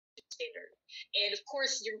standard. And of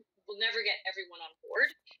course, we'll never get everyone on board,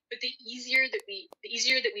 but the easier that we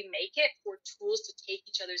make it for tools to take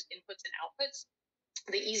each other's inputs and outputs,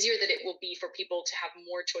 the easier that it will be for people to have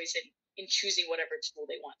more choice in choosing whatever tool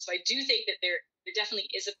they want. So I do think that there definitely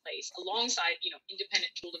is a place alongside,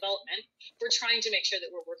 independent tool development for trying to make sure that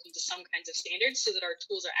we're working to some kinds of standards so that our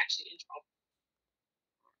tools are actually interoperable.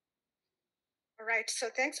 All right, so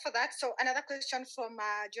thanks for that. So another question from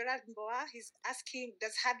Gerald Mboa. He's asking,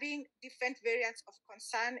 does having different variants of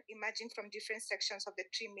concern emerging from different sections of the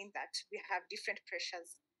tree mean that we have different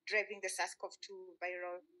pressures driving the SARS-CoV-2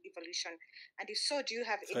 viral evolution? And if so, do you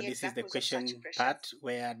have any examples of such pressures? So this is the question part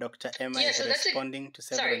where Dr. Emma is responding to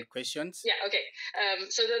several questions. Yeah, okay.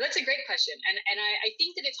 So that's a great question. And I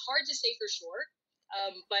think that it's hard to say for sure,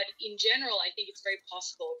 but in general, I think it's very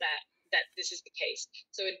possible that this is the case.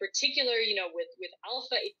 So in particular, with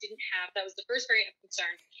alpha, it didn't have, that was the first variant of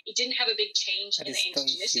concern. It didn't have a big change in the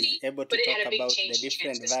antigenicity, but it had a big change in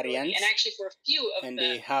transmissibility. And actually for a few of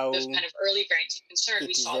those kind of early variants of concern,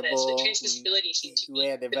 we saw this. The transmissibility seemed to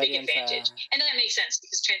be the big advantage. And that makes sense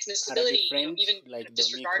because transmissibility, even like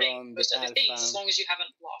disregarding most other things, as long as you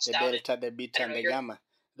haven't lost out Delta, the Beta, and the Gamma.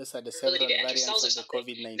 Those are the several variants of the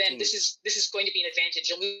COVID-19. Then this is going to be an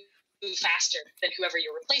advantage. You'll move faster than whoever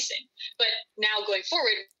you're replacing. But now going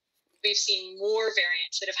forward, we've seen more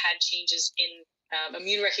variants that have had changes in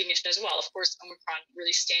immune recognition as well. Of course, Omicron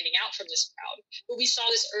really standing out from this crowd. But we saw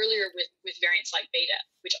this earlier with variants like Beta,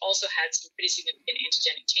 which also had some pretty significant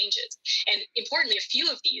antigenic changes. And importantly, a few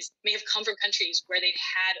of these may have come from countries where they've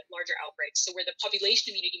had larger outbreaks, so where the population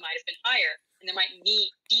immunity might have been higher, and there might be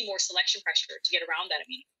more selection pressure to get around that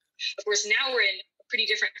immunity. Of course, now we're in a pretty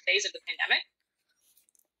different phase of the pandemic,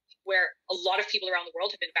 where a lot of people around the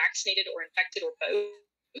world have been vaccinated or infected or both.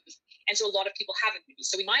 And so a lot of people have immunity.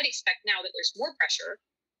 So we might expect now that there's more pressure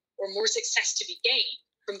or more success to be gained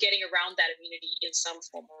from getting around that immunity in some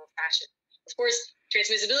form or fashion. Of course,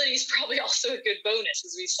 transmissibility is probably also a good bonus,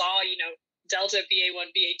 as we saw, Delta,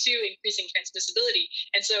 BA1, BA2, increasing transmissibility.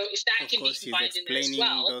 And so if that can be combined in there as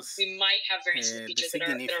well, we might have variants of features that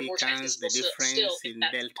are more transmissible still if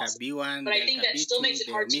that's Delta possible. B1, but I think that still makes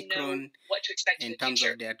it hard to know what to expect in the terms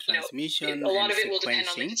future. of their transmission. A lot of it will depend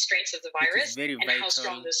on the constraints of the virus very and how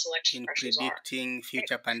strong those selection in pressures predicting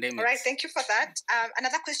future pandemics. All right, thank you for that.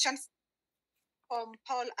 Another question from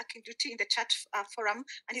Paul Akinduti in the chat forum,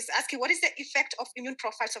 and he's asking, what is the effect of immune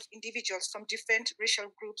profiles of individuals from different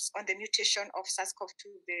racial groups on the mutation of SARS-CoV-2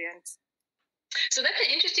 variants? So that's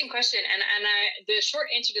an interesting question, and the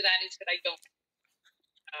short answer to that is that I don't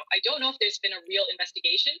know. I don't know if there's been a real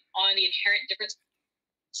investigation on the inherent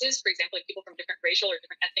differences, for example, in people from different racial or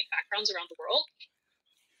different ethnic backgrounds around the world,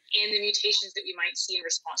 and the mutations that we might see in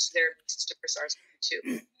response to their immune system for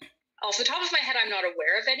SARS-CoV-2. Off the top of my head, I'm not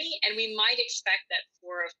aware of any, and we might expect that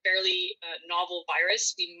for a fairly novel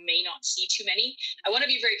virus, we may not see too many. I want to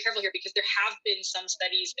be very careful here because there have been some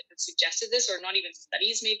studies that have suggested this, or not even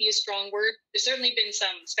studies may be a strong word. There's certainly been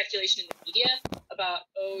some speculation in the media about,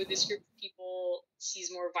 this group of people sees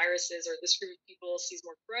more viruses, or this group of people sees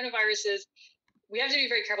more coronaviruses. We have to be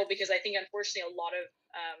very careful because I think, unfortunately, a lot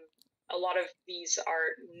of these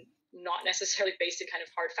are not necessarily based in kind of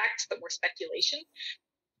hard facts, but more speculation.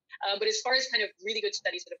 But as far as kind of really good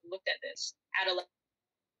studies that have looked at this at a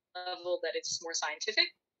level that it's more scientific,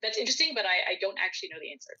 that's interesting, but I don't actually know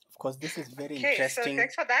the answer. Of course, this is very interesting. interesting. So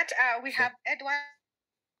thanks for that. We have Edward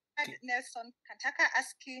Nelson Kantaka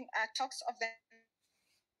asking, talks of the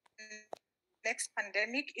next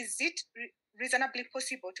pandemic. Is it reasonably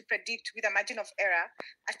possible to predict with a margin of error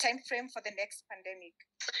a time frame for the next pandemic?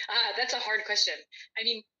 That's a hard question. I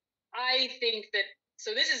mean, I think that,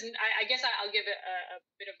 so this is, I guess I'll give it a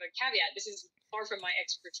bit of a caveat. This is far from my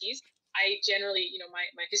expertise. I generally,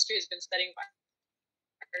 my history has been studying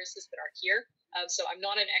viruses that are here. So I'm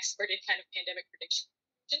not an expert in kind of pandemic prediction.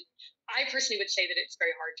 I personally would say that it's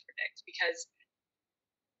very hard to predict because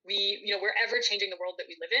we're ever changing the world that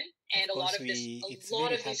we live in, and a lot of these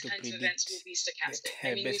kinds of events will be stochastic.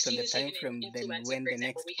 I mean, we've seen this even in influenza, for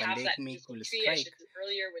example. We have that tree I showed you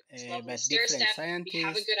earlier with this level of stair step. We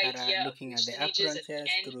have a good idea of which stages at the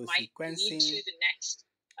end might lead to the next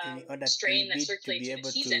strain that circulates in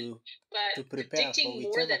the season. But predicting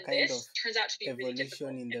more than this turns out to be really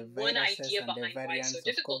difficult. And one idea behind why it's so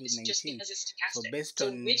difficult is just because it's stochastic.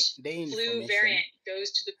 So which flu variant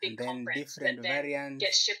goes to the big conference that then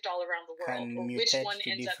gets shipped all around the world, or which one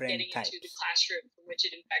ends up getting into the classroom from which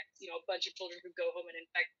it infects, a bunch of children who go home and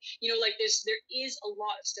infect, there is a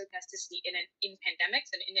lot of stochasticity in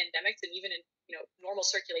pandemics and in endemics and even in normal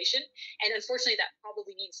circulation. And unfortunately, that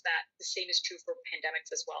probably means that the same is true for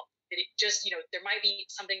pandemics as well. That it just, there might be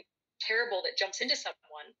something terrible that jumps into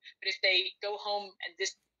someone, but if they go home and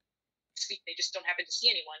this week they just don't happen to see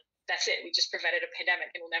anyone, that's it. We just prevented a pandemic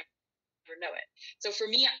and we'll never know it. So for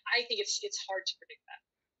me, I think it's hard to predict that.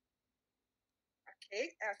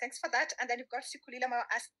 Okay, thanks for that. And then you've got Sikulila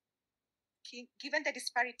asking, given the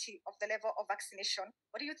disparity of the level of vaccination,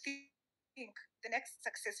 what do you think the next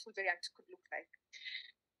successful variant could look like?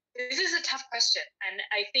 This is a tough question, and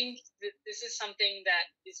I think that this is something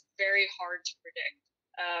that is very hard to predict.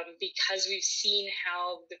 Because we've seen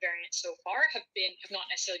how the variants so far have not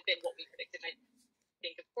necessarily been what we predicted. I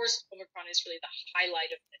think, of course, Omicron is really the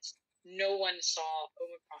highlight of this. No one saw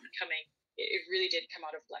Omicron coming. It really did come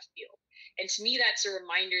out of left field. And to me, that's a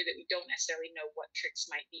reminder that we don't necessarily know what tricks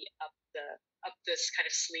might be up this kind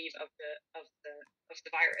of sleeve of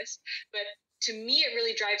the virus. But to me, it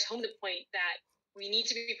really drives home the point that we need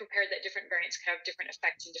to be prepared that different variants can have different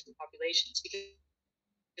effects in different populations.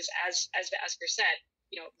 Because as the asker said,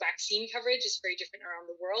 vaccine coverage is very different around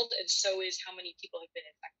the world, and so is how many people have been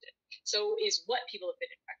infected. So is what people have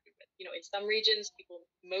been infected with. In some regions, people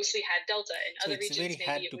mostly had Delta. In other regions,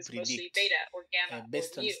 maybe it was mostly Beta or Gamma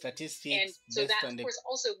based or on Mu. statistics. And so that, of course,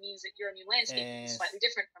 also means that your immune landscape is slightly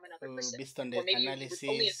different from another person. Based on the or maybe analysis, you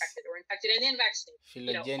were only infected or infected and then vaccinated.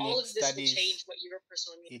 Phylogenetics all of this studies, will change what your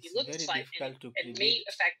personal immunity looks like and may predict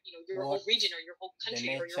affect your whole region or your whole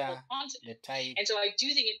country or your whole continent. The type, and so I do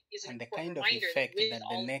think it is an and the important kind of reminder effect with that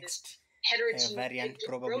all the of this next variant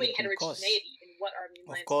probably growing could cause. heterogeneity in what our immune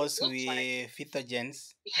Of landscape course, looks with like,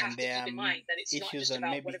 pathogens we have and to their keep in mind that it's not issues just on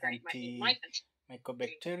about maybe what a variant might mean in my country,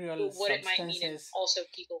 antimicrobial but what it might mean in substances, also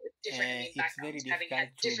people with different immune it's very backgrounds, having difficult had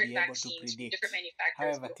to different be able to vaccines from predict. different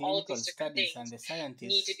manufacturers. However, All of clinical these different studies things and the need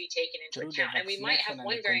scientists, to be taken into through account. the And we might have vaccination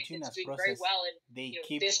one and the variant that's continuous doing very process, well in they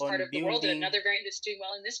keep this on part of the world, and building another variant that's doing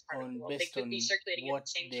well in this part of the world. They based could be on circulating at what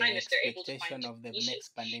the same the time if they're able to expectation find of the niches. next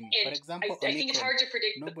pandemic. And For example, I think it's Omicron, hard to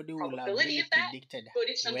predict the nobody will have probability really of that, predicted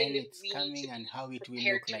but it's something when that it's we need coming to and be how it will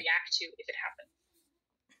prepared look to like. react to if it happens.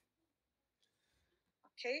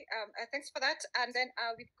 Okay, thanks for that. And then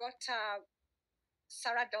we've got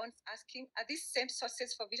Sarah Downs asking, are these same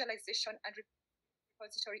sources for visualization and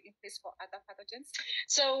repository in place for other pathogens?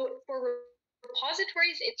 So for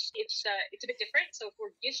repositories, it's a bit different. So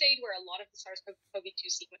for GISAID, where a lot of the SARS-CoV-2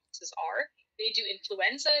 sequences are, they do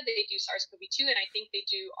influenza, they do SARS-CoV-2, and I think they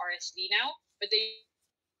do RSV now, but they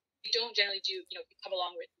don't generally do, if you come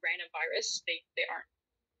along with random virus, they aren't,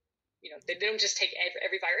 they don't just take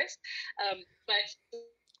every virus. But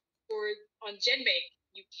on GenBank,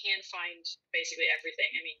 you can find basically everything.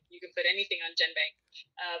 I mean, you can put anything on GenBank.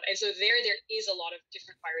 And so there is a lot of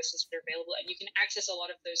different viruses that are available, and you can access a lot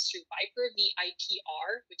of those through Viper,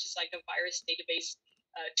 VIPR, which is like a virus database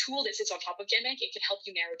tool that sits on top of GenBank. It can help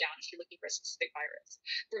you narrow down if you're looking for a specific virus.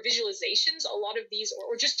 For visualizations, a lot of these,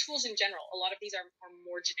 or just tools in general, a lot of these are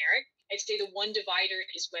more generic. I'd say the one divider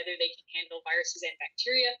is whether they can handle viruses and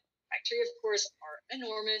bacteria. Bacteria, of course, are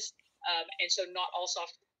enormous, and so not all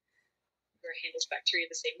software handles bacteria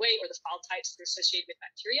the same way, or the file types that are associated with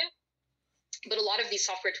bacteria. But a lot of these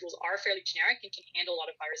software tools are fairly generic and can handle a lot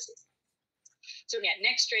of viruses. So yeah,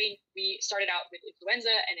 NextStrain, we started out with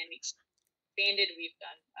influenza, and then we expanded. We've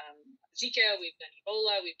done Zika, we've done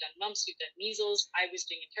Ebola, we've done mumps, we've done measles. I was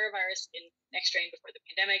doing enterovirus in NextStrain before the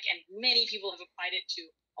pandemic, and many people have applied it to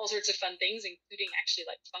all sorts of fun things, including actually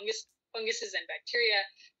like funguses and bacteria.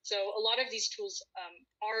 So a lot of these tools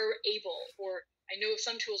are able, or I know of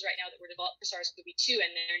some tools right now that were developed for SARS-CoV-2,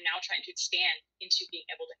 and they're now trying to expand into being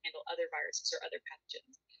able to handle other viruses or other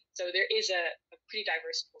pathogens. So there is a pretty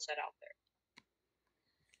diverse tool set out there.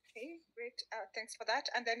 Okay, great. Thanks for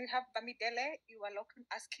that. And then we have Bamidele Iwalokan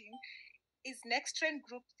asking, is NextStrain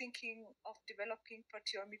group thinking of developing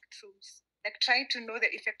proteomic tools, like trying to know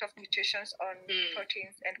the effect of mutations on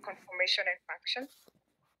proteins and conformation and function?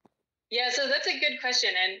 Yeah, so that's a good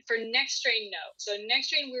question. And for NextStrain, no. So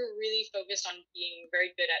NextStrain, we're really focused on being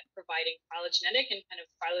very good at providing phylogenetic and kind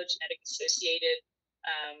of phylogenetic associated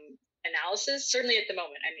analysis, certainly at the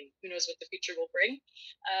moment. I mean, who knows what the future will bring.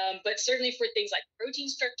 But certainly for things like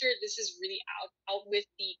protein structure, this is really out with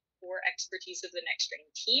the core expertise of the NextStrain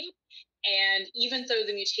team. And even though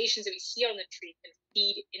the mutations that we see on the tree can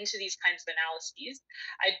feed into these kinds of analyses,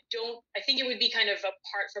 I think it would be kind of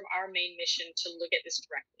apart from our main mission to look at this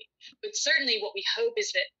directly. But certainly what we hope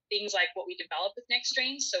is that things like what we develop with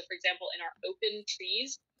NextStrain, so for example, in our open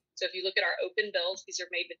trees, so if you look at our open builds, these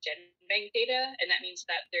are made with GenBank data, and that means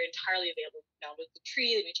that they're entirely available to download the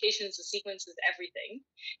tree, the mutations, the sequences, everything.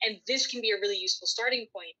 And this can be a really useful starting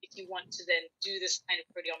point if you want to then do this kind of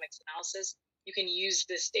proteomics analysis. You can use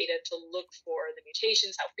this data to look for the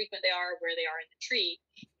mutations, how frequent they are, where they are in the tree,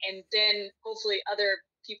 and then hopefully other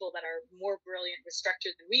people that are more brilliant with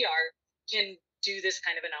structure than we are can do this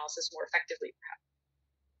kind of analysis more effectively, perhaps.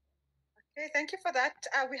 Okay, thank you for that.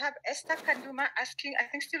 We have Esther Kanduma asking, I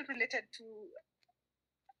think still related to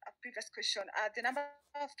a previous question, the number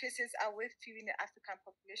of cases are way few in the African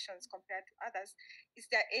populations compared to others. Is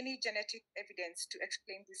there any genetic evidence to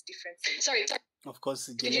explain these differences? Sorry. Of course,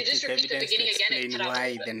 genetic evidence to explain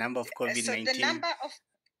why the number of COVID-19 so the number of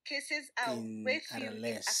cases are way few are in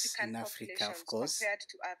less African in Africa, of course, compared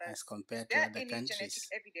to others. as compared to other countries. Genetic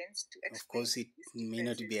evidence to explain of course, it may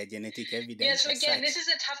not be a genetic evidence. Yeah, so again, this is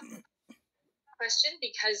a tough question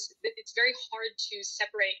because it's very hard to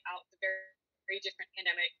separate out the very, very different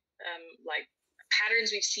pandemic like patterns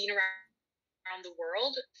we've seen around the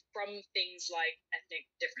world from things like ethnic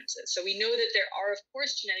differences. So we know that there are, of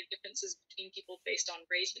course, genetic differences between people based on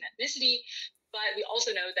race and ethnicity, but we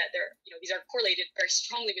also know that these are correlated very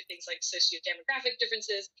strongly with things like socio-demographic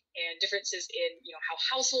differences and differences in how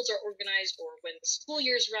households are organized or when the school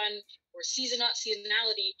years run or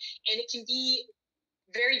seasonality, and it can be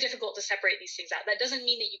very difficult to separate these things out. That doesn't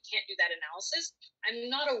mean that you can't do that analysis. I'm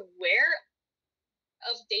not aware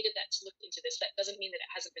of data that's looked into this. That doesn't mean that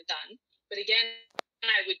it hasn't been done. But again,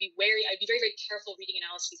 I'd be very, very careful reading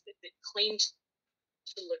analyses that claim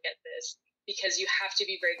to look at this, because you have to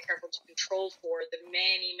be very careful to control for the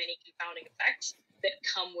many, many confounding effects that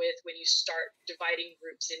come with when you start dividing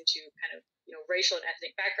groups into kind of, racial and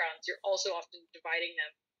ethnic backgrounds. You're also often dividing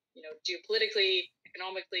them, geopolitically,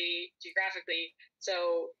 economically, geographically.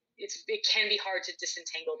 So it can be hard to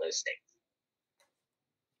disentangle those things.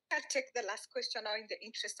 I'll take the last question now in the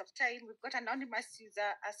interest of time. We've got an anonymous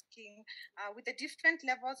user asking, with the different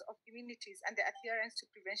levels of immunities and the adherence to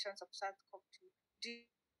preventions of SARS-CoV-2, do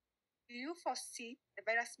you foresee the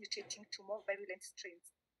virus mutating to more virulent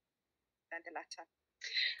strains than the latter?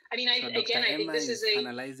 I mean, I think this is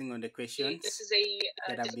analyzing on the questions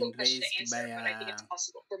that have been raised by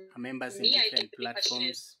members in different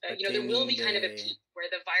platforms. There will be kind of a peak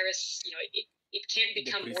where the virus, it can't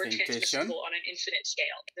become more transmissible on an infinite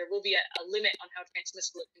scale. There will be a limit on how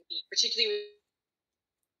transmissible it can be, particularly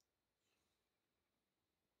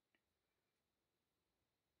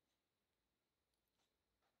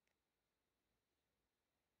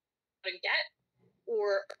get.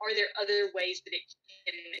 Or are there other ways that it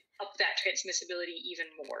can up that transmissibility even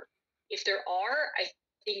more? If there are, I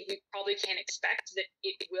think we probably can expect that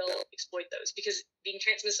it will exploit those, because being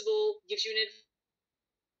transmissible gives you an advantage,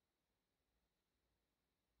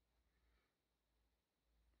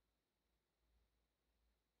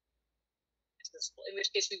 in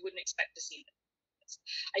which case we wouldn't expect to see this.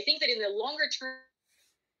 I think that in the longer term,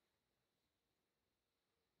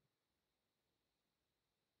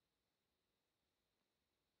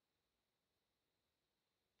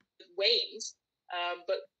 wanes,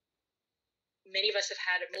 but many of us have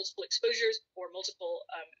had multiple exposures or multiple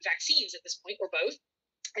vaccines at this point, or both.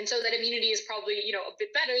 And so that immunity is probably, a bit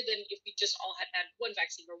better than if we just all had one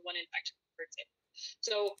vaccine or one infection, for example.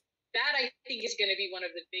 So that, I think, is going to be one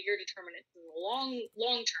of the bigger determinants in the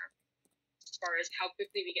long term, as far as how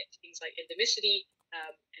quickly we get to things like endemicity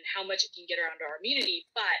and how much it can get around our immunity.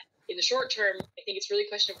 But in the short term, I think it's really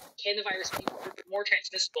a question of, can the virus be more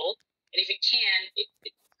transmissible? And if it can,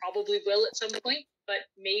 it probably will at some point. But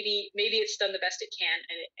maybe it's done the best it can,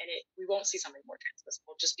 and we won't see something more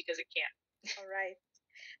transmissible just because it can. All right.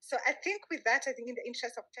 So I think with that, in the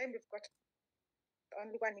interest of time, we've got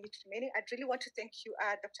only 1 minute remaining. I'd really want to thank you,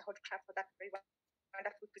 Dr. Holdcraft, for that very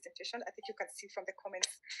wonderful presentation. I think you can see from the comments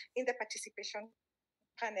in the participation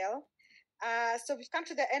panel. So we've come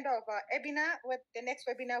to the end of our webinar. The next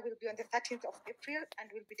webinar will be on the 13th of April and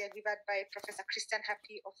will be delivered by Professor Christian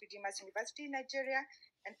Happy of Redeemers University in Nigeria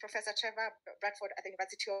and Professor Trevor Bradford at the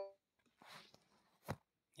University of...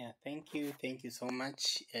 Yeah, thank you. Thank you so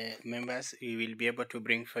much, members. We will be able to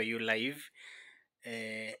bring for you live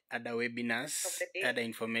other webinars, other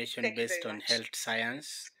information based on health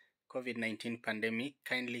science, COVID-19 pandemic.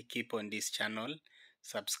 Kindly keep on this channel.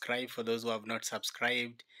 Subscribe for those who have not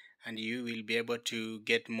subscribed, and you will be able to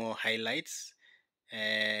get more highlights.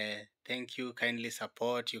 Thank you. Kindly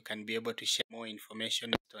support. You can be able to share more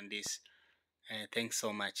information on this. Thanks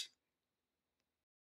so much.